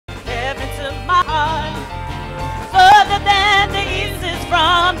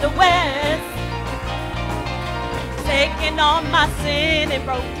taking on my sin and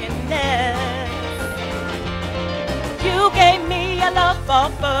brokenness. You gave me a love for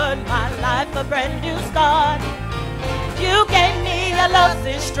fun, my life a brand new start. You gave me a love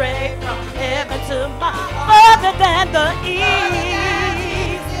that's straight from heaven to my further than the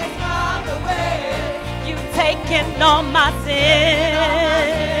east. You taking on my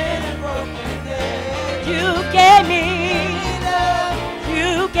sin. You gave me love.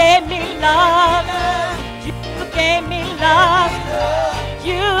 You gave me love. You gave me love.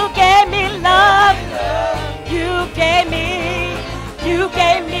 You gave me love. You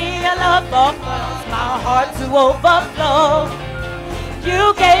gave me a love for my heart to overflow.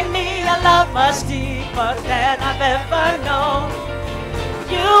 You gave me a love much deeper than I've ever known.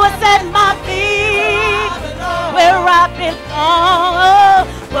 You have set my feet where I belong,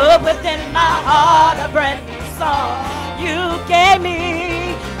 put within my heart a brand new song. You gave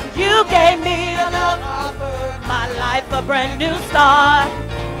me a love for my life a brand new start.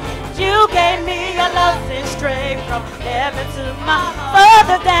 You gave me a love that's straight from heaven to my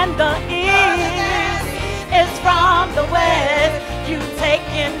further than the east. It's from the west. You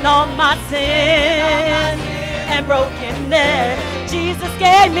taking on my sin and brokenness. Jesus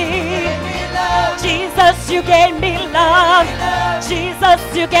gave me love. Jesus, you gave me love. Jesus,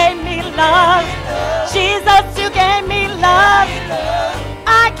 you gave me love. Jesus, you gave me love.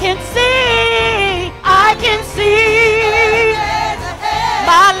 I can see.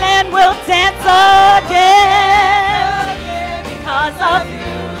 My land will dance again because of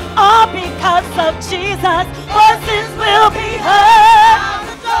you, all because of Jesus. Voices will be heard.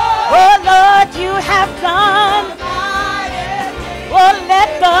 Oh Lord, you have done. Oh, let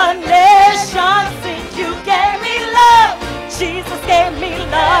the nations sing. You gave me love. Jesus gave me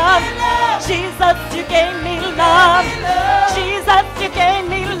love. Jesus, you gave me love. Jesus, you gave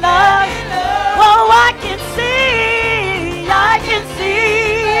me love. Oh, I can see.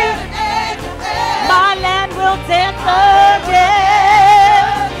 My land will dance again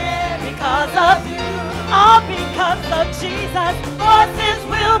because of you, all because of Jesus. Voices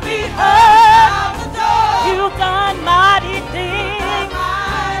will be heard. You've done mighty things.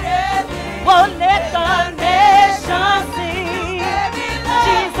 Oh, let the nations sing.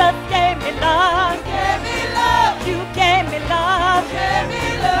 Jesus gave me love. You gave me love.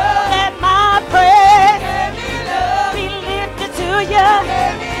 Let my praise be lifted to you.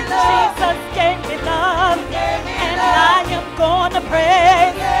 Jesus gave me love, and I am gonna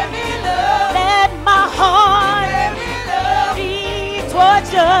pray. Let my heart be towards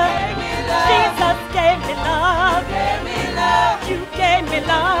you. Jesus gave me love. You gave me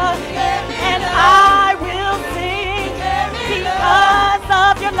love, and I will sing because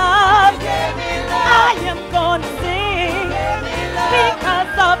of your love. I am gonna sing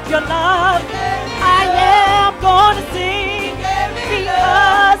because of your love. I am gonna sing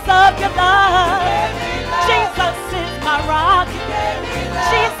because of your love. Jesus is my rock.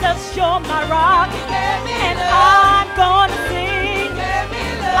 Jesus, you're my rock. And I'm gonna sing.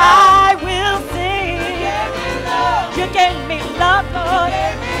 I will sing. You gave me love, Lord.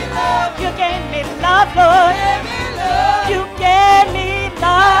 You gave me love, Lord. You gave me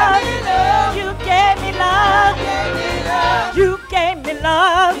love. You gave me love. You gave me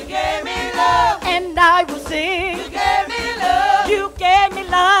love. And I will sing. You gave me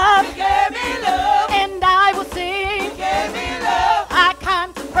love. And I will sing. I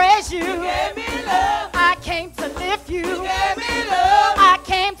come to praise you. I came to lift you. I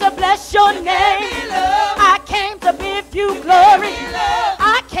came to bless your name. I came to give you glory.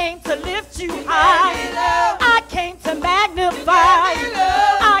 I came to lift you high. I came to magnify.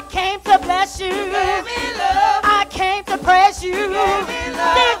 I came to bless you. I came to praise you.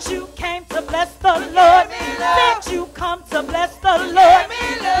 Did you came to bless the Lord? Did you come to bless the Lord?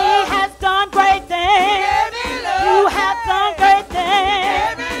 He has done great things. You have done great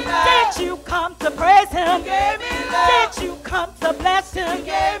things. Did you come to praise him? Did you come to bless him?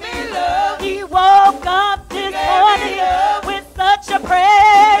 He woke up this morning with such a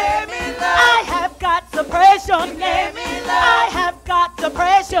praise. I have got to praise your name. I have got to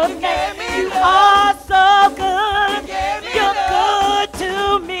praise your name. You are so good. You're good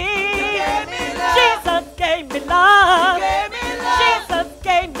to me. Jesus gave me love. Jesus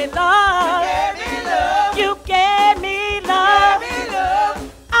gave me love. You gave me love.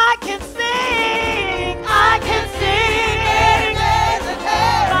 I can sing. I can sing.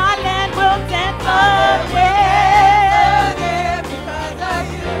 My land will dance again.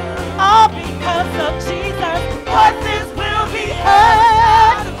 All because of Jesus. Voices will be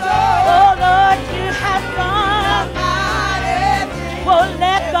heard.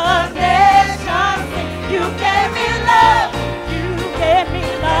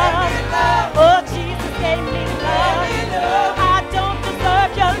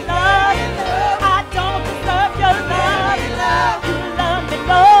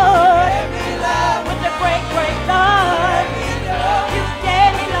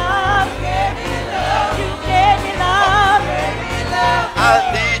 I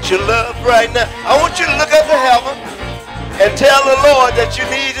need your love right now. I want you to look up to heaven and tell the Lord that you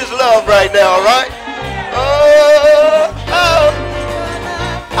need his love right now, all right? Oh, oh.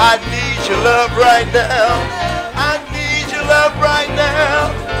 I need your love right now. I need your love right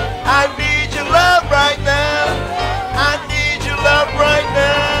now. I need your love right now. I need your love right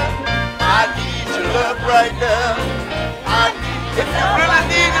now. I need your love right now. I need, if you really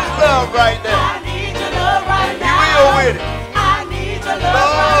need his love right now, I need your love right now. be real with it. I need your love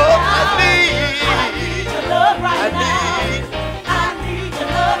Lord, right now. I need your love right now. I need your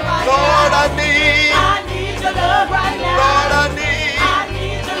love right now. Lord, I need. I need your love right now. Lord, I need. I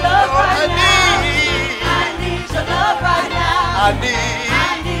need your love Lord, I right now. need. I need your love right now. I need. I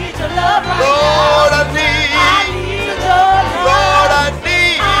need your love right Lord, now. I need. I need your love. Lord, I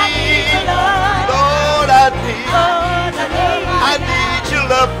need. I need your love. Lord, I need. Lord, I need. I need your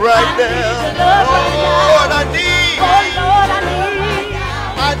love right I need now. your love right now. Lord, I need. Oh Lord, I need.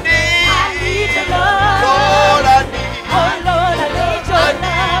 I need. I need your love. Lord, I need. Oh Lord, I need your I love.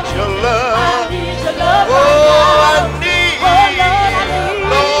 need your I love. need your love Oh, right I now. need. Oh Lord, I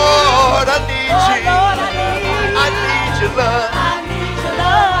need. Lord, I need Oh you. Lord, I need. I need your love. I need your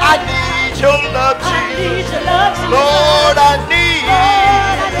love. I need your love, I Jesus. need your love, Jesus. Lord, I need.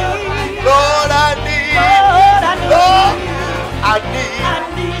 Lord, I need. Lord, I need. Lord, I need. Lord, I need. I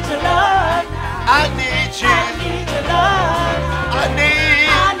need your love. I need I you. need your love. I need.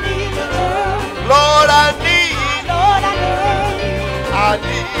 I need you too. Lord, I need. Lord, I need. I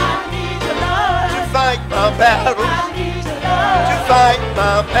need I need your love. to fight my battles, I need your love. to fight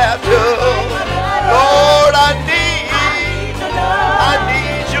my battles. Lord, I need. need your love. I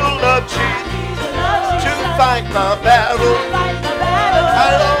need your love, Jesus, Need your love, to Jesus. fight my battles. Fight the battle.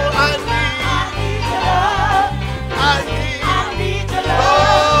 Lord, I I need your love. need. I need your love.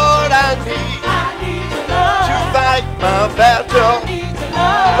 Lord, I need I need your love. to fight my battle. I need your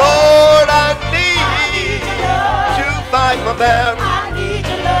love. Lord, I I need need your love. to fight my battle. I need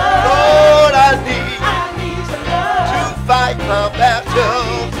your love. Lord, I need I need your love. to fight my battle.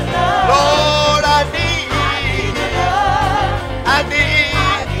 Lord, I need. I need.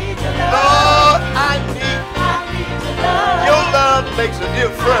 Lord, I need. Your love makes a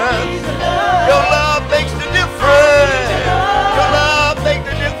difference. Your love makes the difference. Your love makes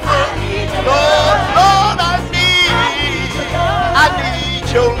the difference. Lord, Lord, I need. I need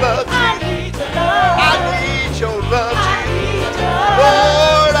your love, Jesus. I need your love, Jesus.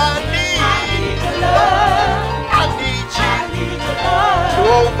 Lord, I need. I need you to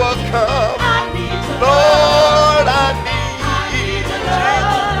overcome. Lord, I need.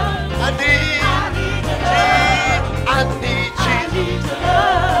 I need. I need Jesus.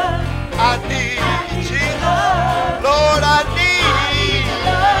 I need Jesus. Lord, I need.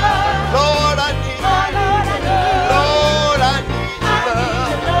 Lord, I need. Lord, I need your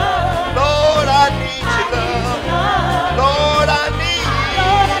love. Lord, I need your love. Lord, I need.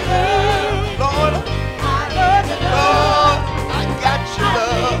 Lord, Lord, I got your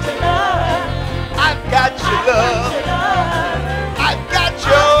love. I've got your love.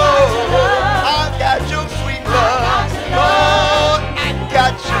 I've got your sweet love. Lord, I've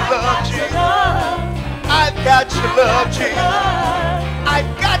got your love, Jesus. I've got your love, Jesus.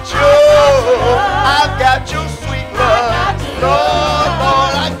 I've got your sweet love. Lord,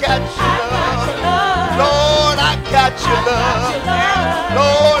 Lord, I got your love. Lord, I got your love.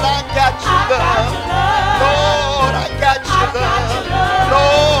 Lord, I got your love. Lord, I got your love.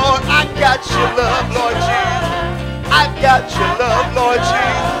 Lord, I got your love, Lord Jesus. I've got your love, Lord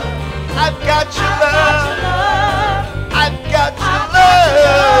Jesus. I've got your love. I've got your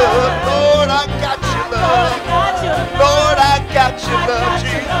love. Lord, I got your love. Lord, I got your love,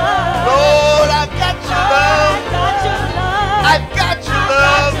 Jesus. Lord, I got your love. I've got your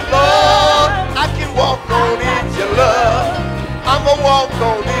love, Lord. I can walk on in your love. I'm gonna walk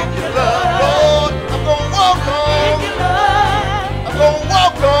on in your love, Lord. I'm gonna walk on. I'm gonna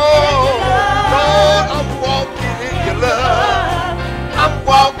walk on. Lord, I'm walking in your love. I'm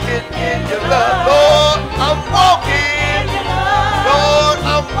walking in your love, Lord. I'm walking. Lord,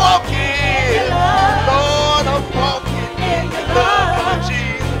 I'm walking. Lord, I'm walking in your love, Lord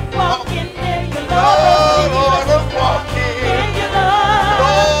Jesus. Walking in your Lord, love. Lord, I'm walking. In your love.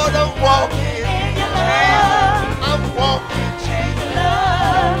 Lord, I'm walking. In your Jesus, love. I'm walking, Jesus.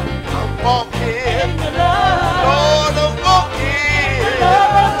 Love. I'm walking. In your love. Lord, I'm walking.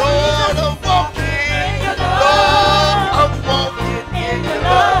 Lord, I'm walking. Lord, I'm walking in your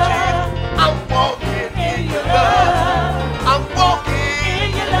love, Jesus. I'm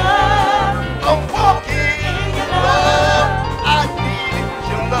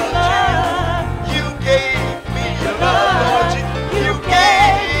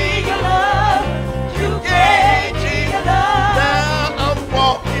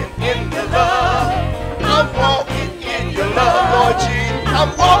I'm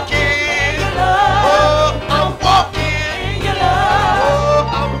walking. Oh, I'm walking. in your love.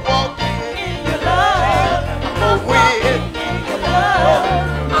 Oh, I'm walking. In your love. I'm a win. In your love.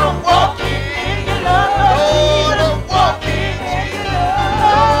 I'm walking. In your love, Lord, Lord I'm walking.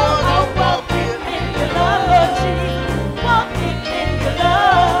 Lord, I'm walking. in your love, Lord Jesus. Walking in your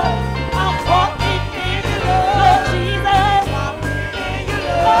love. I'm walking in your love, Lord Jesus.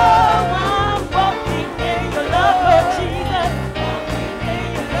 Oh, I'm walking in your love, Lord Jesus.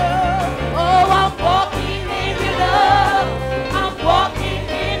 Oh, I'm walking in your love. I'm walking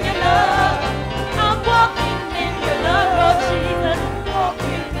in your love. I'm walking in your love, Lord Jesus.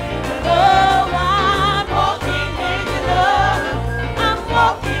 Walking in your love. Oh, I'm walking in your love. I'm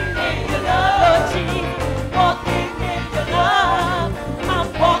walking in your love, Lord Jesus. Walking in your love. I'm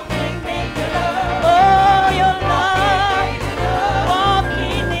walking in your love. Oh, your love.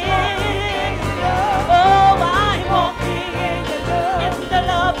 Walking in. Oh, I'm walking in the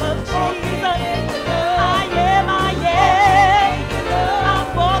love of Jesus. I am.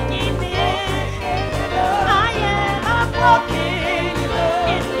 I'm walking in. I'm walking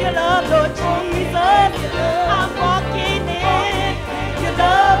in your love, Lord Jesus. I'm walking in your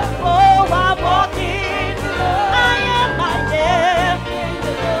love. Oh, I'm walking. I am.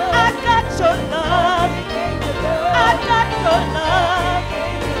 I got your love. I got your love.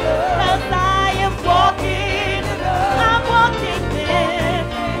 'Cause I am walking. I'm walking in.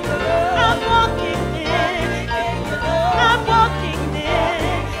 I'm walking in. I'm walking in.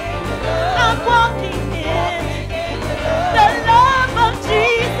 I'm walking in the love of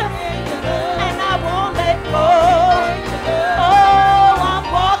Jesus, and I won't let go. Oh, I'm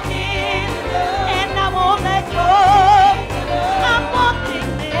walking, and I won't let go. I'm walking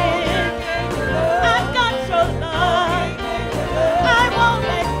in. I got your love. I won't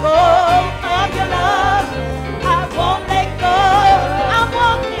let go of your love. I won't let go. I'm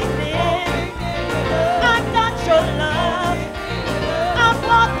walking in. I got your love. I'm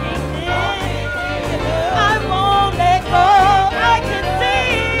walking in. I won't let go. I can see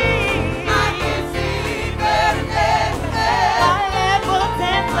better than I ever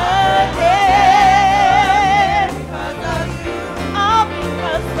intended. All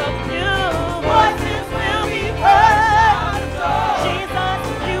because of you, voices will be heard. Jesus,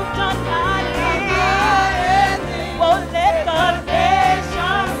 you've done mighty. Won't let the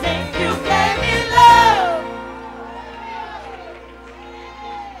nations sing. You gave me love.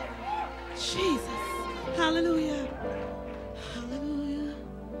 Jesus. Hallelujah. Hallelujah.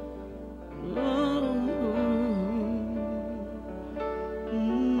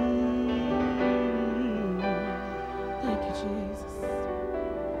 Thank you, Jesus.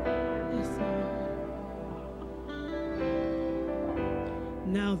 Yes, Lord.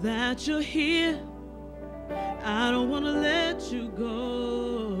 Now that you're here, I don't want to let you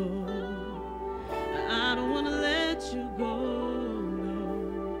go. I don't want to let you go.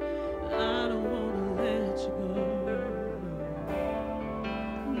 No. I don't want to let you go.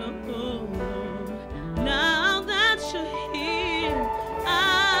 No. Now that you're here,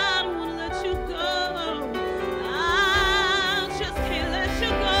 I don't want to let you go. I just can't let you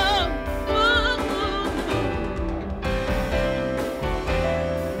go.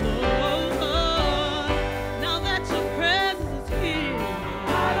 Now that your presence is here,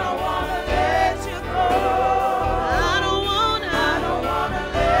 I don't want to let you go. I don't want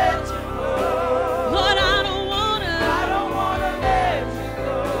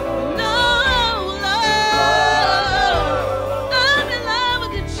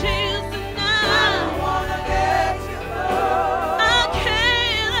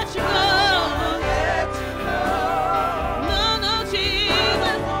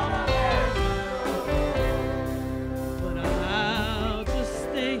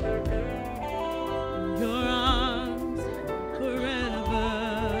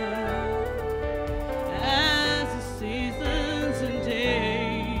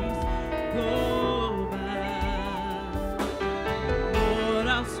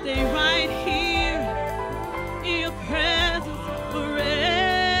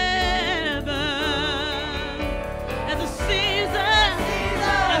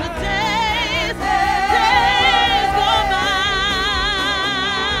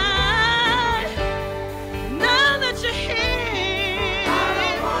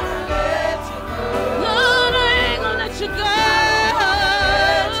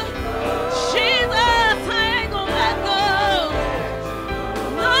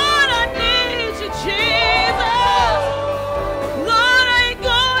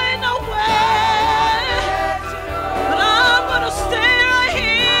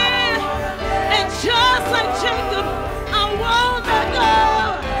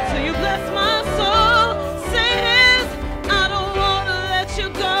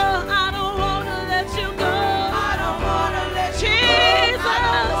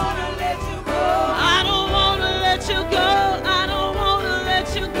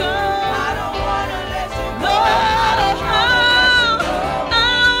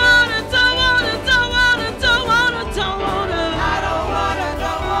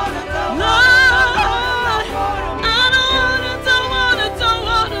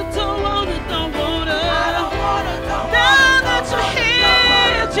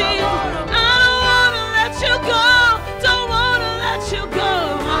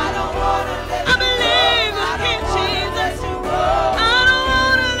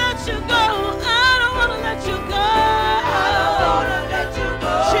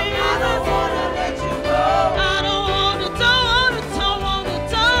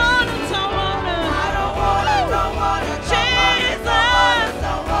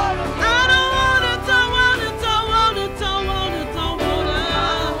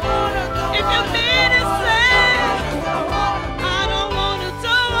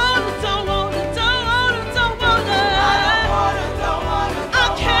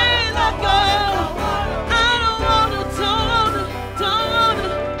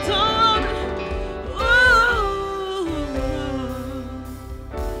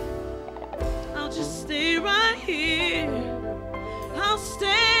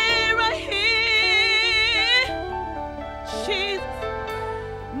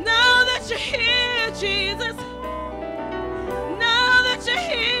you're here, Jesus. Now that you're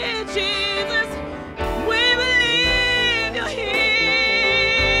here, Jesus, we believe you're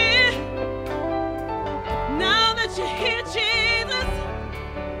here. Now that you're here, Jesus,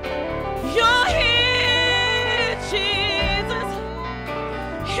 you're here, Jesus.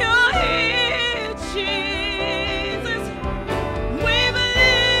 You're here, Jesus. We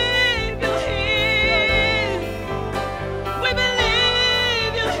believe you're here. We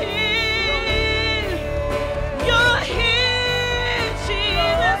believe you're here. You're here,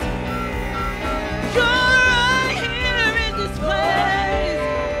 Jesus. You're right here in this place.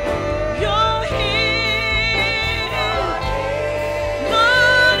 You're here.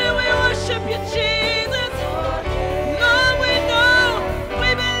 Lord, and we worship you, Jesus. Lord, we know, we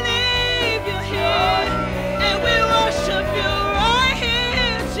believe you're here. And we worship you right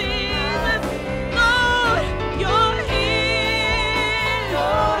here, Jesus. Lord, you're here.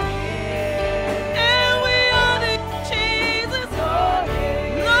 And we honor you, Jesus.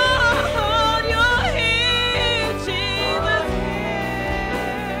 Lord, you're here, Jesus.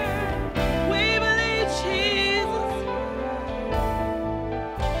 We believe, Jesus,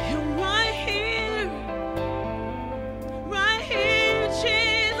 you're right here,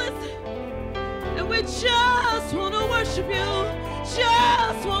 Jesus. And we just want to worship you,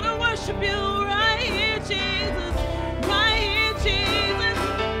 just want to worship you right here, Jesus, right here, Jesus.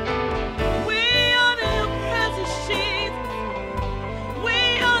 We honor your presence, Jesus. We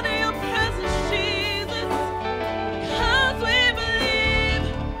honor your presence, Jesus. 'Cause we believe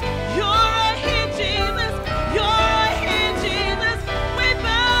you're right here, Jesus. You're right here, Jesus. We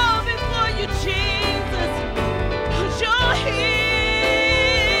bow before you, Jesus. 'Cause you're here.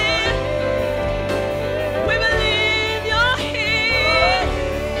 We believe you're here.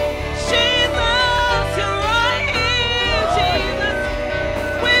 Jesus, you're right here, Jesus.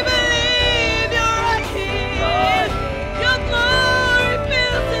 We believe you're right here. Your glory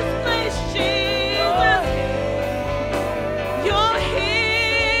fills this place, Jesus. You're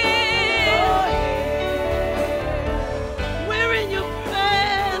here. We're in your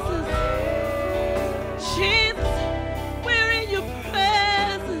presence, Jesus. We're in your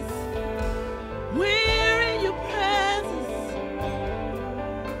presence. We're in your presence,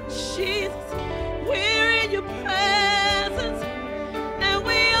 Jesus. We're in your presence, and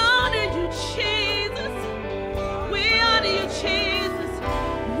we honor you, Jesus. We honor you, Jesus.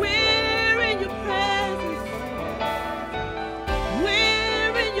 We're in your presence.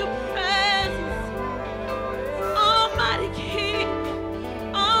 We're in your presence, Almighty King,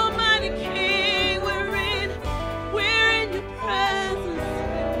 Almighty King. We're in your presence.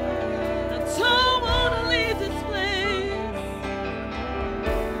 I don't want to leave this place.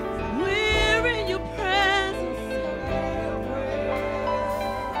 We're in your presence.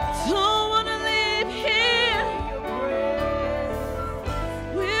 Don't want to leave here.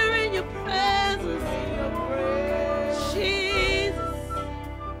 We're in your presence, Jesus.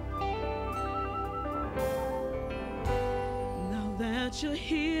 Now that you're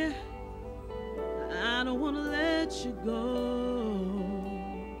here, I don't want to let you go.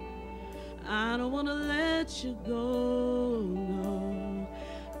 I don't want to let you go. No,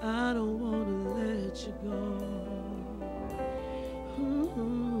 I don't want to let you go. Ooh.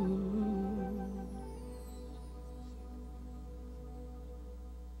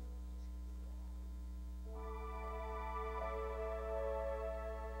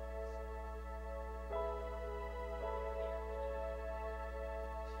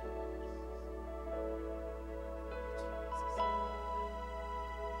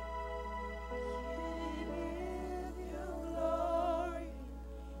 Give you glory.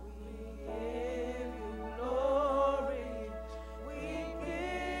 We give you glory.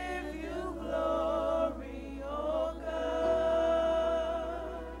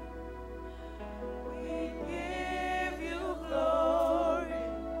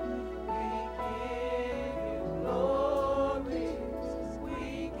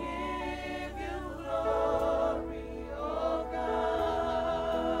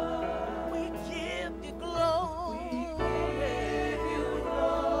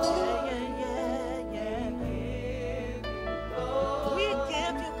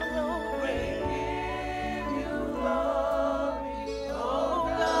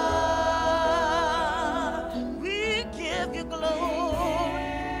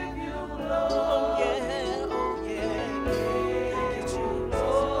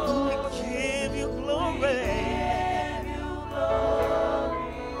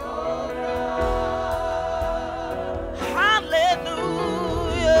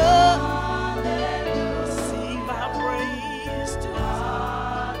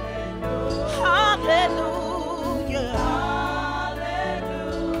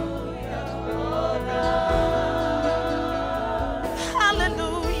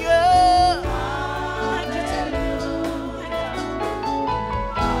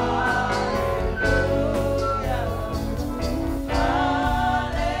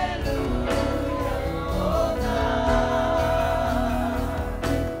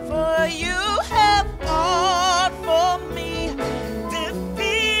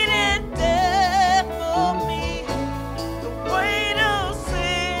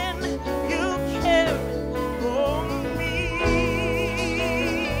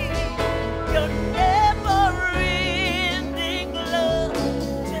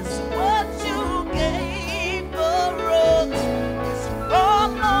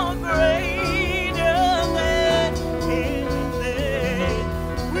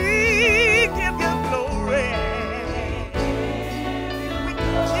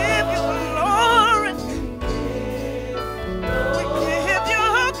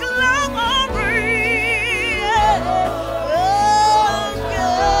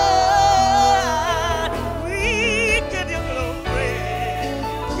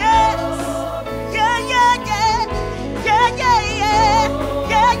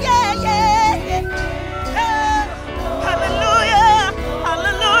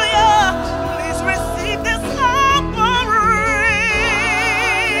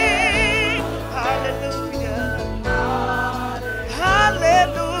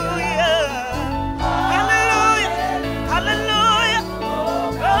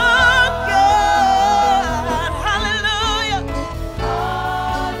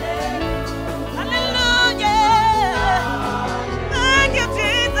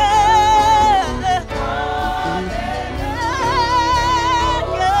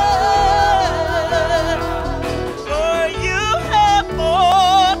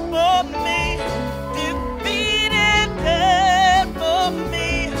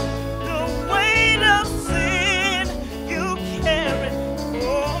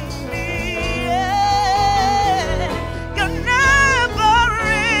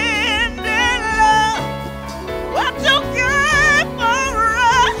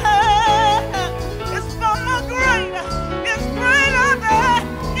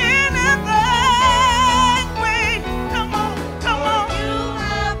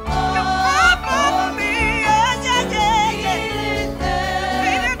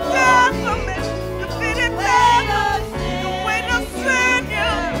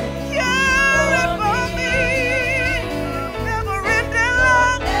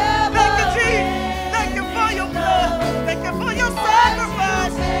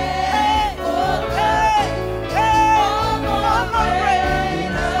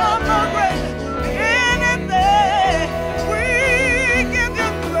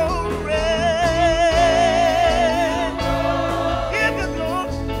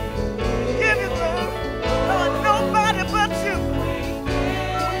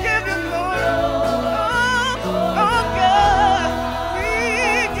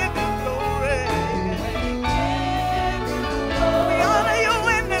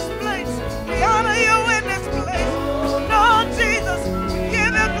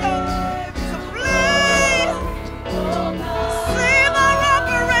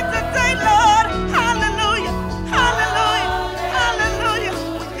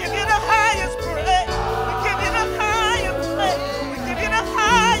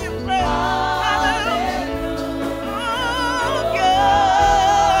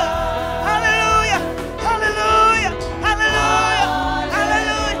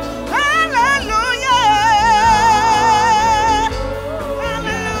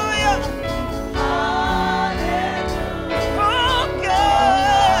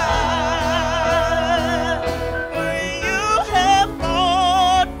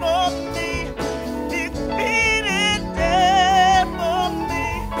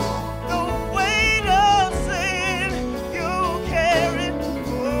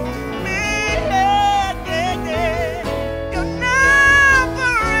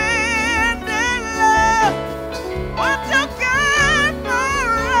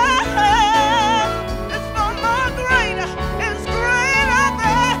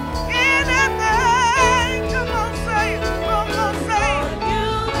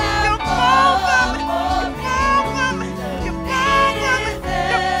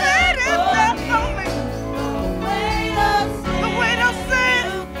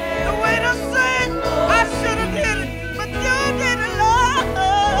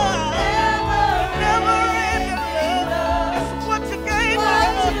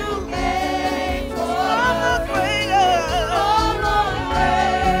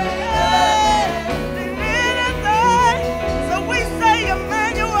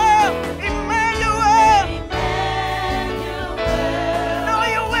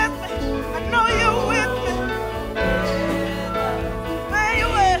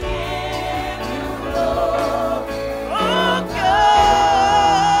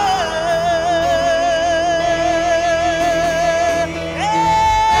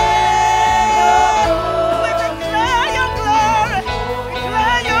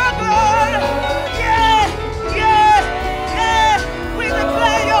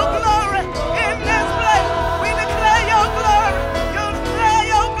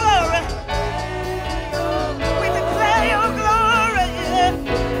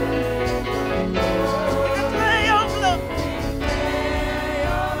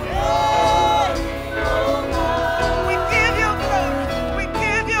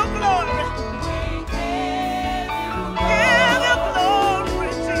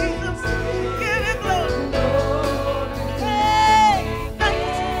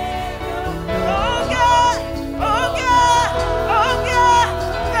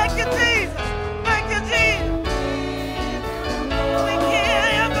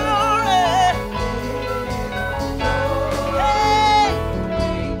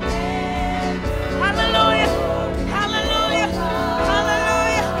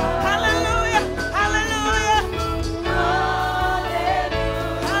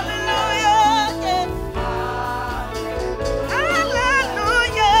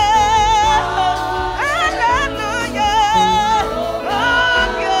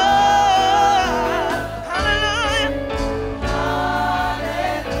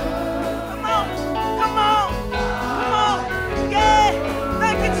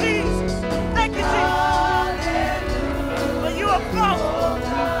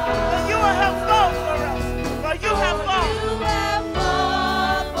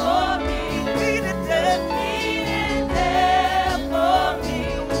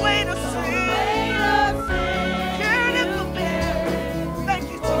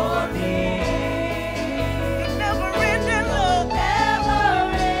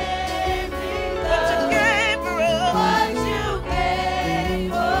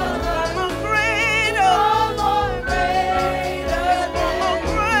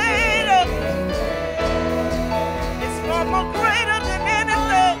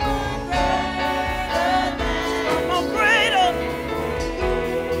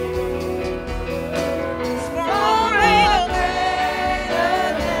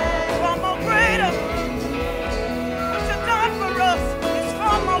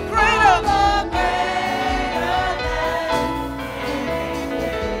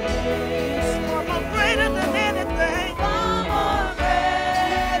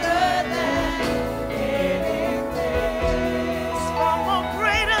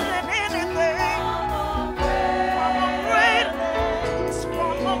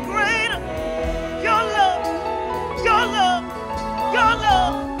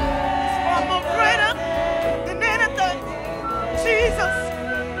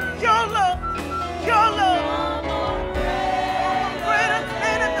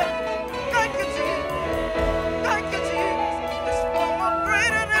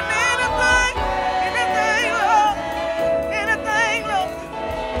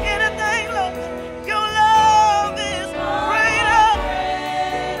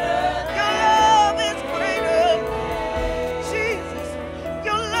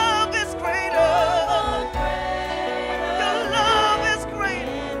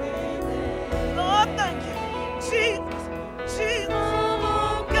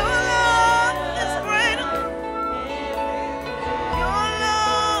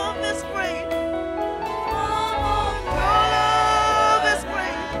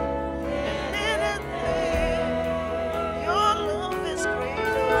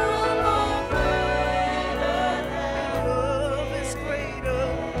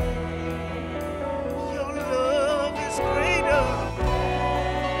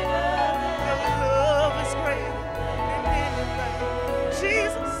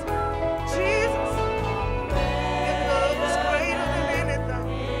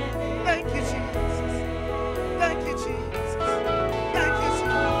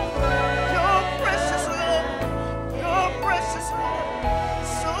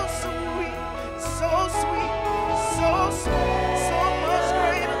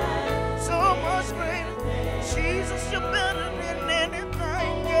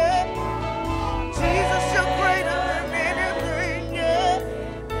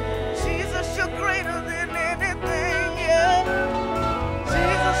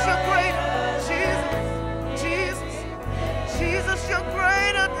 you're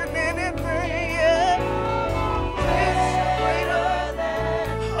greater than anything. Yeah. Jesus, you're greater.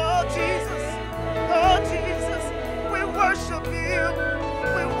 Oh, Jesus. Oh, Jesus. We worship you.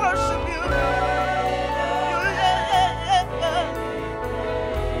 We worship you.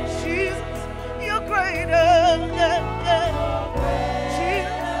 Jesus, you're greater.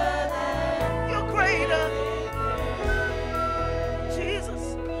 Jesus, you're greater. Jesus,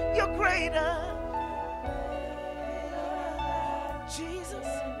 you're greater. Jesus,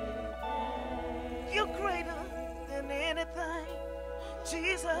 you're greater than anything.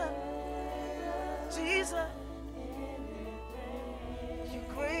 Jesus, Jesus, you're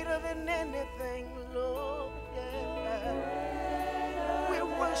greater than anything, Lord. Yeah. We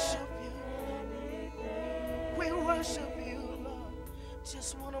worship you. We worship you, Lord.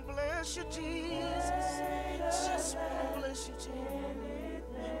 Just want to bless you, Jesus. Just want to bless you, Jesus.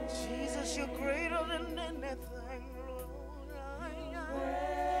 Jesus, you're greater than anything, Lord.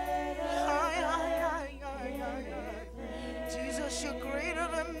 Jesus, you're greater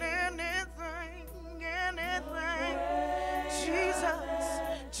than anything, anything. Jesus,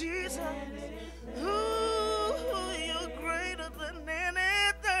 Jesus. Ooh, you're greater than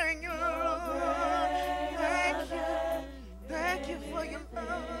anything, Lord. Thank you for your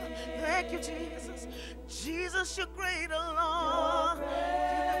love. Thank you, Jesus. Jesus, you're greater, Lord. You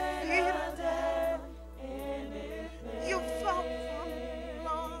defeated death. You fought for me,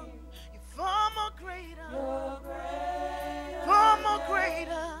 Lord. You're far more greater. Far more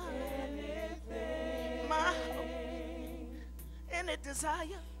greater. My hope and a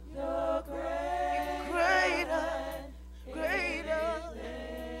desire. You're greater. Greater.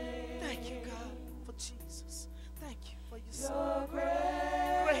 Thank you, God, for Jesus. Thank you for your son.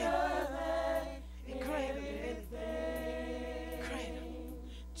 Greater. Greater than anything. Greater.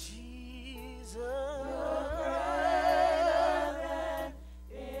 Jesus.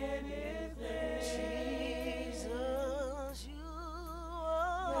 Jesus, you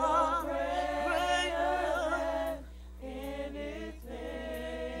are greater.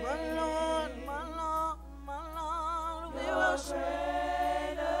 My Lord, my Lord, my Lord, we worship.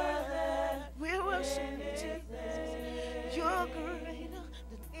 We worship you, Jesus. You're great.